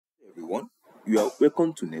You are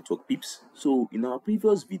welcome to Network Pips. So in our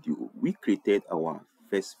previous video, we created our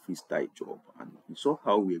first freestyle job and we saw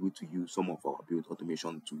how we were able to use some of our build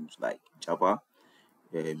automation tools like Java,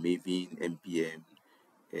 Maven, NPM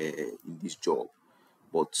in this job.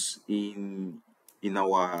 But in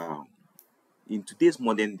our in today's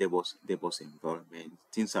modern DevOps environment,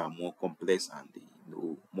 things are more complex and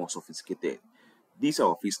more sophisticated. This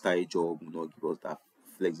our freestyle job will not give us that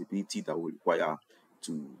flexibility that we require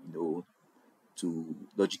to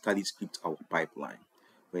logically script our pipeline.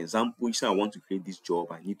 For example, if I want to create this job,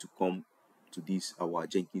 I need to come to this our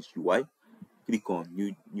Jenkins UI, click on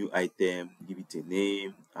new item, give it a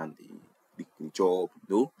name, and click the job.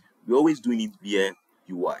 We're always doing it via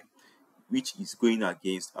UI, which is going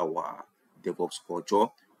against our DevOps culture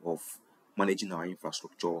of managing our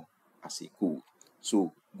infrastructure as a code.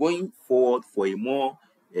 So going forward for a more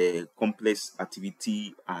complex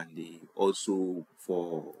activity and also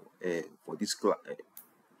for this class,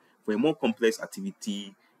 for a more complex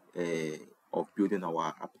activity of building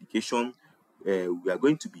our application, we are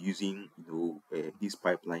going to be using this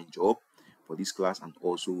pipeline job for this class and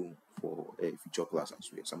also for a future class as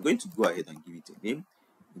well. So I'm going to go ahead and give it a name,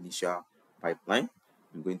 initial pipeline.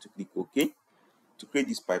 I'm going to click OK to create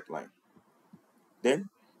this pipeline. Then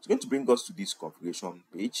it's going to bring us to this configuration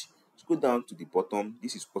page. Let's go down to the bottom.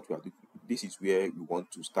 This is what we are doing. This is where we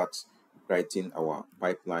want to start writing our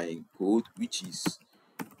pipeline code, which is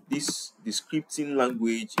this. The scripting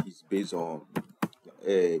language is based on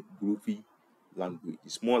Groovy language.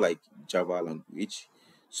 It's more like Java language.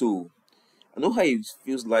 So I know how it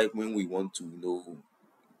feels like when we want to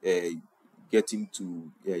getting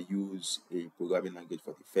to use a programming language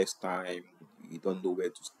for the first time. You don't know where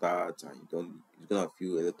to start, and it's gonna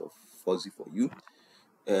feel a lot of fuzzy for you.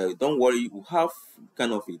 Don't worry, we have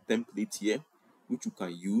kind of a template here which you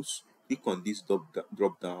can use. Click on this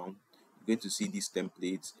drop down. You're going to see this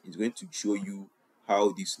template. It's going to show you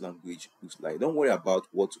how this language looks like. Don't worry about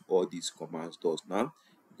what all these commands does now. I'm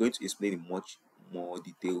going to explain in much more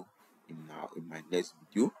detail in my next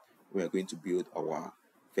video. We are going to build our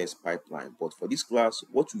first pipeline. But for this class,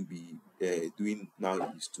 what we'll be doing now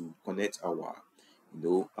is to connect our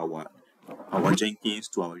Jenkins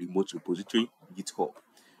to our remote repository GitHub.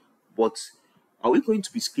 But are we going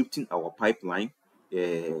to be scripting our pipeline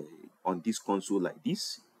on this console like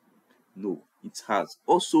this? No, it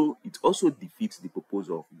also defeats the purpose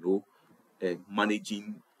of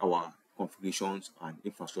managing our configurations and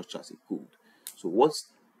infrastructure as a code. So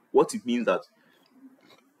what it means that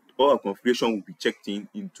all our configuration will be checked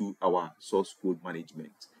into our source code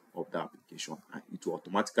management of the application, and it will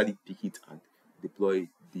automatically pick it and deploy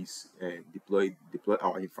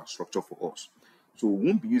our infrastructure for us. So we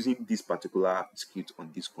won't be using this particular script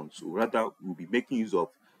on this console. Rather, we'll be making use of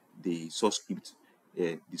the source script,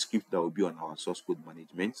 the script that will be on our source code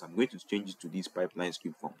management. So I'm going to change it to this pipeline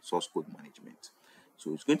script from source code management.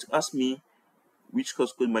 So it's going to ask me which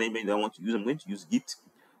source code management I want to use. I'm going to use Git.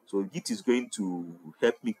 So Git is going to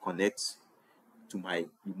help me connect to my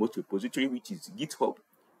remote repository, which is GitHub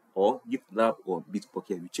or GitLab or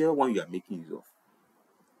Bitbutket, whichever one you are making use of.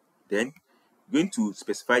 Then you're going to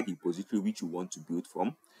specify the repository which you want to build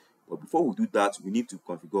from. But before we do that, we need to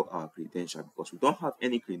configure our credentials because we don't have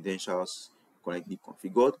any credentials correctly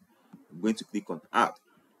configured. I'm going to click on Add.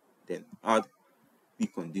 Then Add,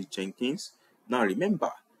 click on this Jenkins. Now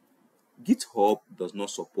remember, GitHub does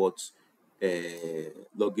not support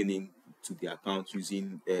logging in to the account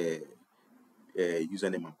using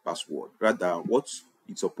username and password. Rather, what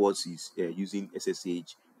it supports is using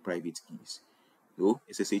SSH private keys.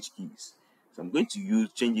 SSH keys. So I'm going to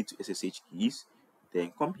change it to SSH keys.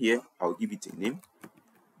 Then come here, I'll give it a name,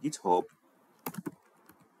 GitHub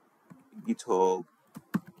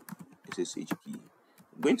SSH key.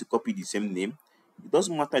 I'm going to copy the same name. It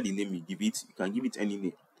doesn't matter the name you give it, you can give it any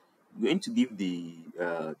name. I'm going to leave the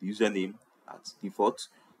username at default.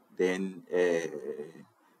 Then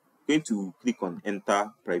going to click on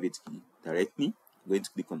enter private key directly. I'm going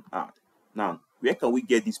to click on add. Now, where can we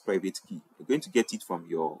get this private key? You're going to get it from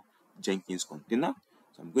your Jenkins container.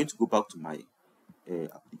 So I'm going to go back to my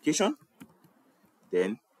application.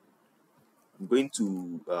 Then I'm going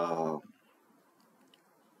to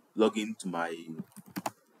log into my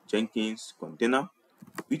Jenkins container,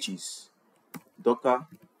 which is docker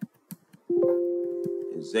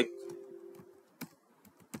exec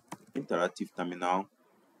interactive terminal,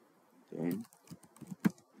 then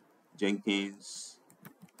Jenkins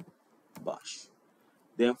bash.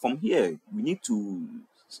 Then from here, we need to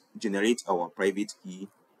generate our private key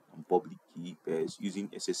and public key pairs using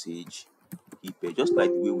SSH key pair, just like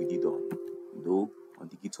the way we did on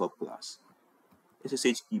the GitHub class.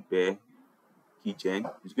 SSH key pair key gen,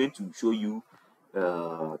 it's going to show you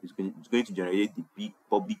it's going to generate the big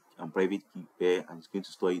public and private key pair, and it's going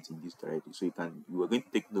to store it in this directory. So you are going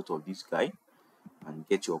to take note of this guy and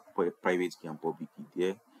get your private key and public key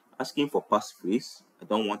there. Asking for passphrase, I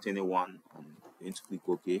don't want anyone, and I'm going to click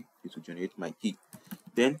OK. It will generate my key.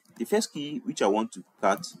 Then the first key which I want to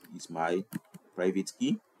cut is my private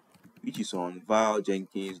key, which is on val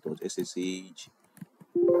jenkins.ssh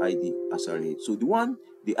id SRA. So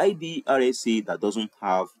the ID RSA that doesn't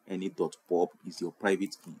have any .pub is your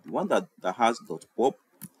private key. The one that has .pub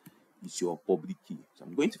is your public key. So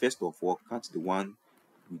I'm going to first of all cut the one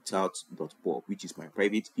without .pub, which is my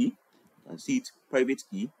private key. You can see it, private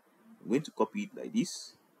key. I'm going to copy it like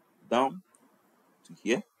this down to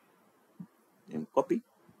here, then copy.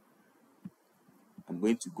 I'm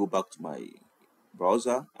going to go back to my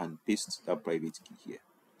browser and paste that private key here.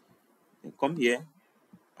 Then come here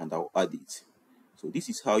and I'll add it. So this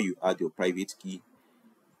is how you add your private key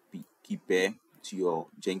pair to your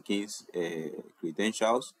Jenkins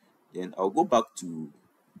credentials. Then I'll go back to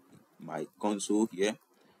my console here,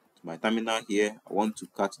 to my terminal here. I want to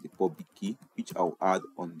cut the public key, which I'll add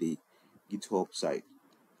on the GitHub side.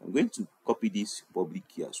 I'm going to copy this public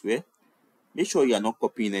key as well. Make sure you are not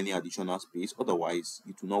copying any additional space, otherwise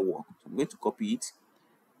it will not work. So I'm going to copy it.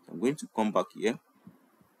 I'm going to come back here,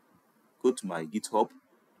 go to my GitHub,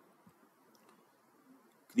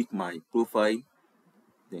 click my profile,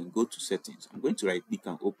 then go to settings. I'm going to right click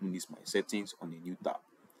and open this my settings on a new tab.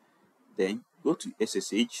 Then go to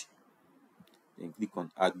SSH, then click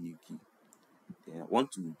on add new key. Then I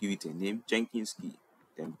want to give it a name, Jenkins key,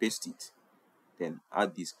 then paste it, then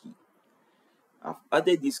add this key. I've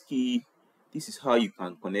added this key. This is how you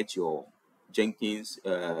can connect your Jenkins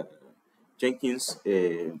build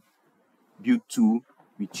tool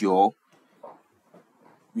with your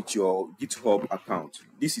GitHub account.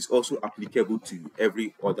 This is also applicable to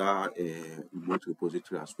every other remote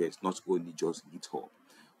repository as well. It's not only just GitHub.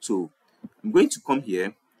 So I'm going to come here,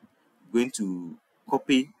 I'm going to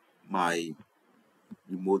copy my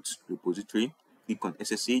remote repository, click on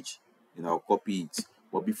SSH, and I'll copy it.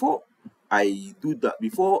 But before I do that,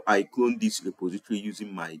 before I clone this repository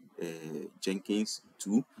using my Jenkins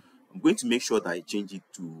tool, I'm going to make sure that I change it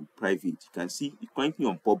to private. You can see it's currently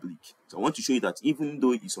on public. So I want to show you that even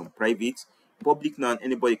though it's on private, public now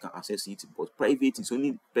anybody can access it, but private is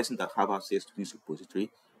only the person that have access to this repository,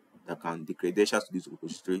 that can the credentials to this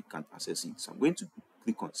repository can access it. So I'm going to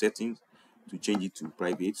click on settings to change it to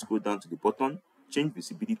private. Scroll down to the button, change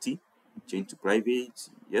visibility, change to private.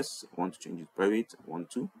 Yes, I want to change it to private. I want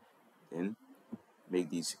to then make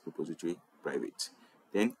this repository private.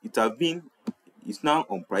 Then it's now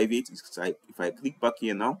on private. It's like if I click back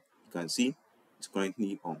here now, you can see it's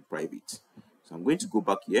currently on private. So I'm going to go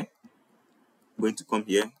back here. I'm going to come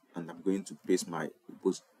here and I'm going to paste my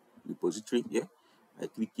repository here. I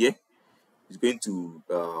click here. It's going to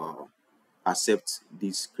accept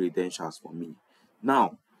these credentials for me.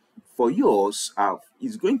 Now, for yours,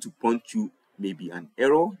 it's going to prompt you maybe an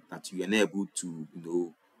error that you are unable to,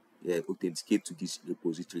 authenticate to this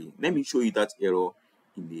repository. Let me show you that error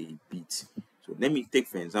in a bit. So let me take,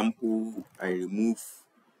 for example, I remove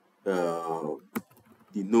the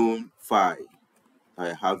known file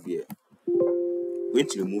I have here. I'm going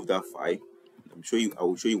to remove that file. I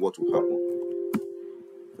will show you what will happen.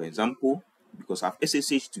 For example, because I've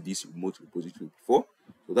SSH to this remote repository before,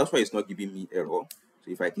 so that's why it's not giving me error.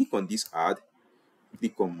 So if I click on this add,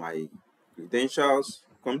 click on my credentials,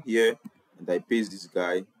 come here, and I paste this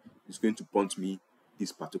guy, it's going to prompt me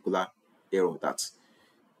this particular error that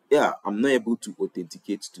I'm not able to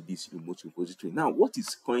authenticate to this remote repository. Now, what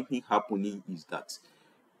is currently happening is that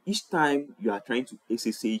each time you are trying to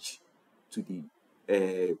SSH to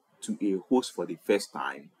a host for the first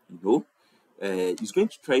time, it's going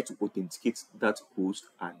to try to authenticate that host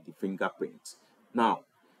and the fingerprint. Now,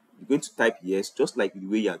 you're going to type yes, just like the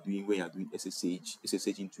way you are doing when you are doing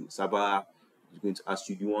SSH into a server. It's going to ask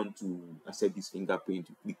you, do you want to accept this fingerprint?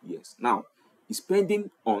 You click yes. Now, it's pending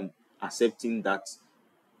on accepting that.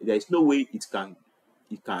 There is no way it can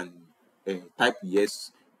type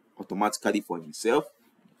yes automatically for himself,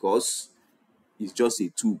 because it's just a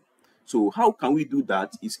tool. So how can we do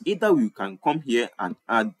that? Is either we can come here and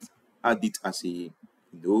add it as a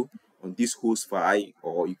on this host file,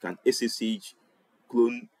 or you can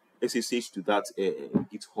clone SSH to that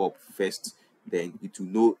GitHub first, then it will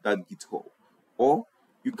know that GitHub, or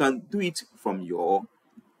you can do it from your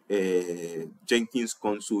Jenkins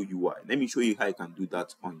console UI. Let me show you how you can do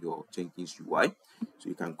that on your Jenkins UI. So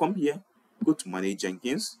you can come here, go to manage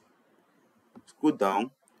Jenkins, scroll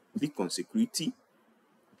down, click on security,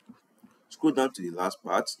 scroll down to the last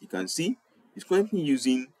part. You can see It's currently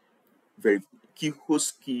using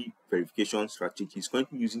host key verification strategy. It's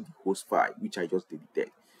currently using the host file, which I just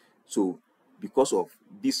deleted. So because of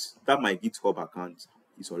this, that my GitHub account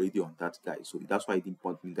is already on that guy, so that's why it didn't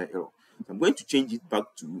point me that error. So I'm going to change it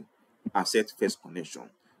back to accept first connection.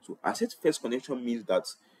 So accept first connection means that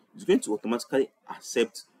it's going to automatically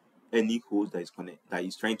accept any host that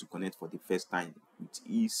is trying to connect for the first time with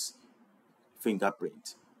his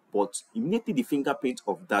fingerprint. But immediately the fingerprint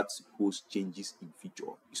of that host changes in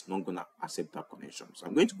feature, it's not gonna accept that connection. So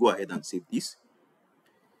I'm going to go ahead and save this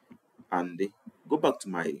and go back to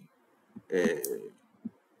my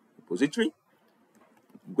repository.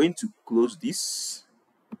 I'm going to close this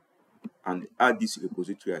and add this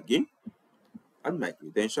repository again, add my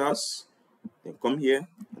credentials, then come here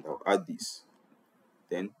and I'll add this.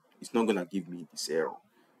 Then it's not gonna give me this error.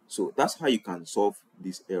 So that's how you can solve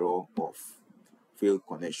this error of failed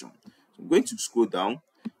connection. So I'm going to scroll down.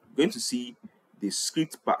 I'm going to see the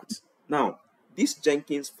script part. Now this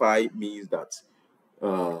Jenkins file means that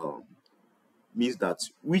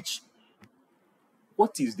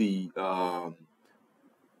what is the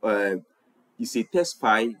it's a test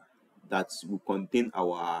file that will contain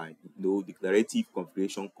our declarative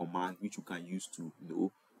configuration command, which we can use to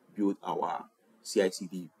build our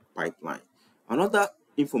CI/CD pipeline. Another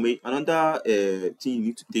thing you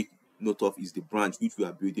need to take note of is the branch which we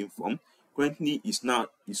are building from. Currently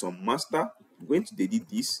it's on master. I'm going to delete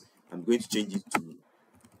this. I'm going to change it to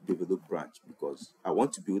develop branch because I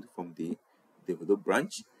want to build from the develop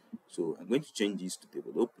branch. So I'm going to change this to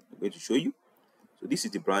develop. I'm going to show you. So this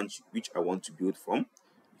is the branch which I want to build from.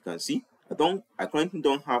 You can see I currently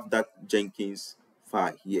don't have that Jenkins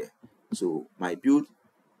file here, so my build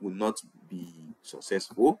will not be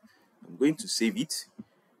successful. I'm going to save it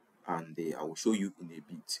and I will show you in a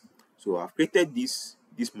bit. So I've created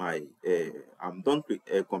I'm done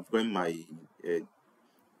configuring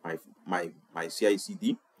my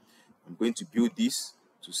CI/CD. I'm going to build this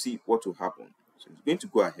to see what will happen. So it's going to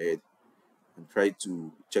go ahead and try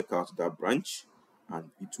to check out that branch and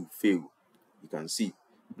it will fail. You can see.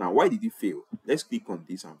 Now, why did it fail? Let's click on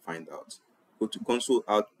this and find out. Go to console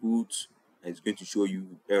output and it's going to show you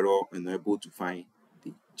error, unable to find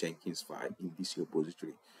the Jenkins file in this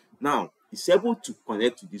repository. Now, it's able to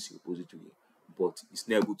connect to this repository, but it's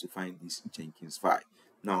not able to find this Jenkins file.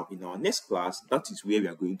 Now, in our next class, that is where we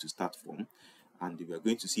are going to start from, and we are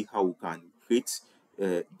going to see how we can create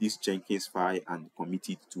this Jenkins file and commit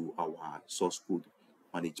it to our source code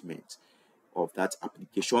management of that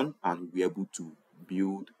application, and we'll be able to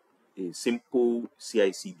build a simple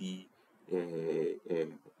CI/CD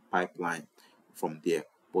pipeline from there.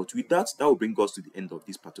 But with that will bring us to the end of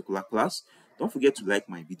this particular class. Don't forget to like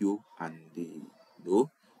my video and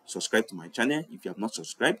subscribe to my channel if you have not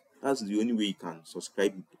subscribed. That's the only way you can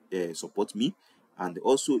subscribe, support me, and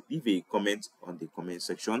also leave a comment on the comment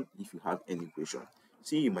section if you have any question.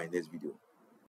 See you in my next video.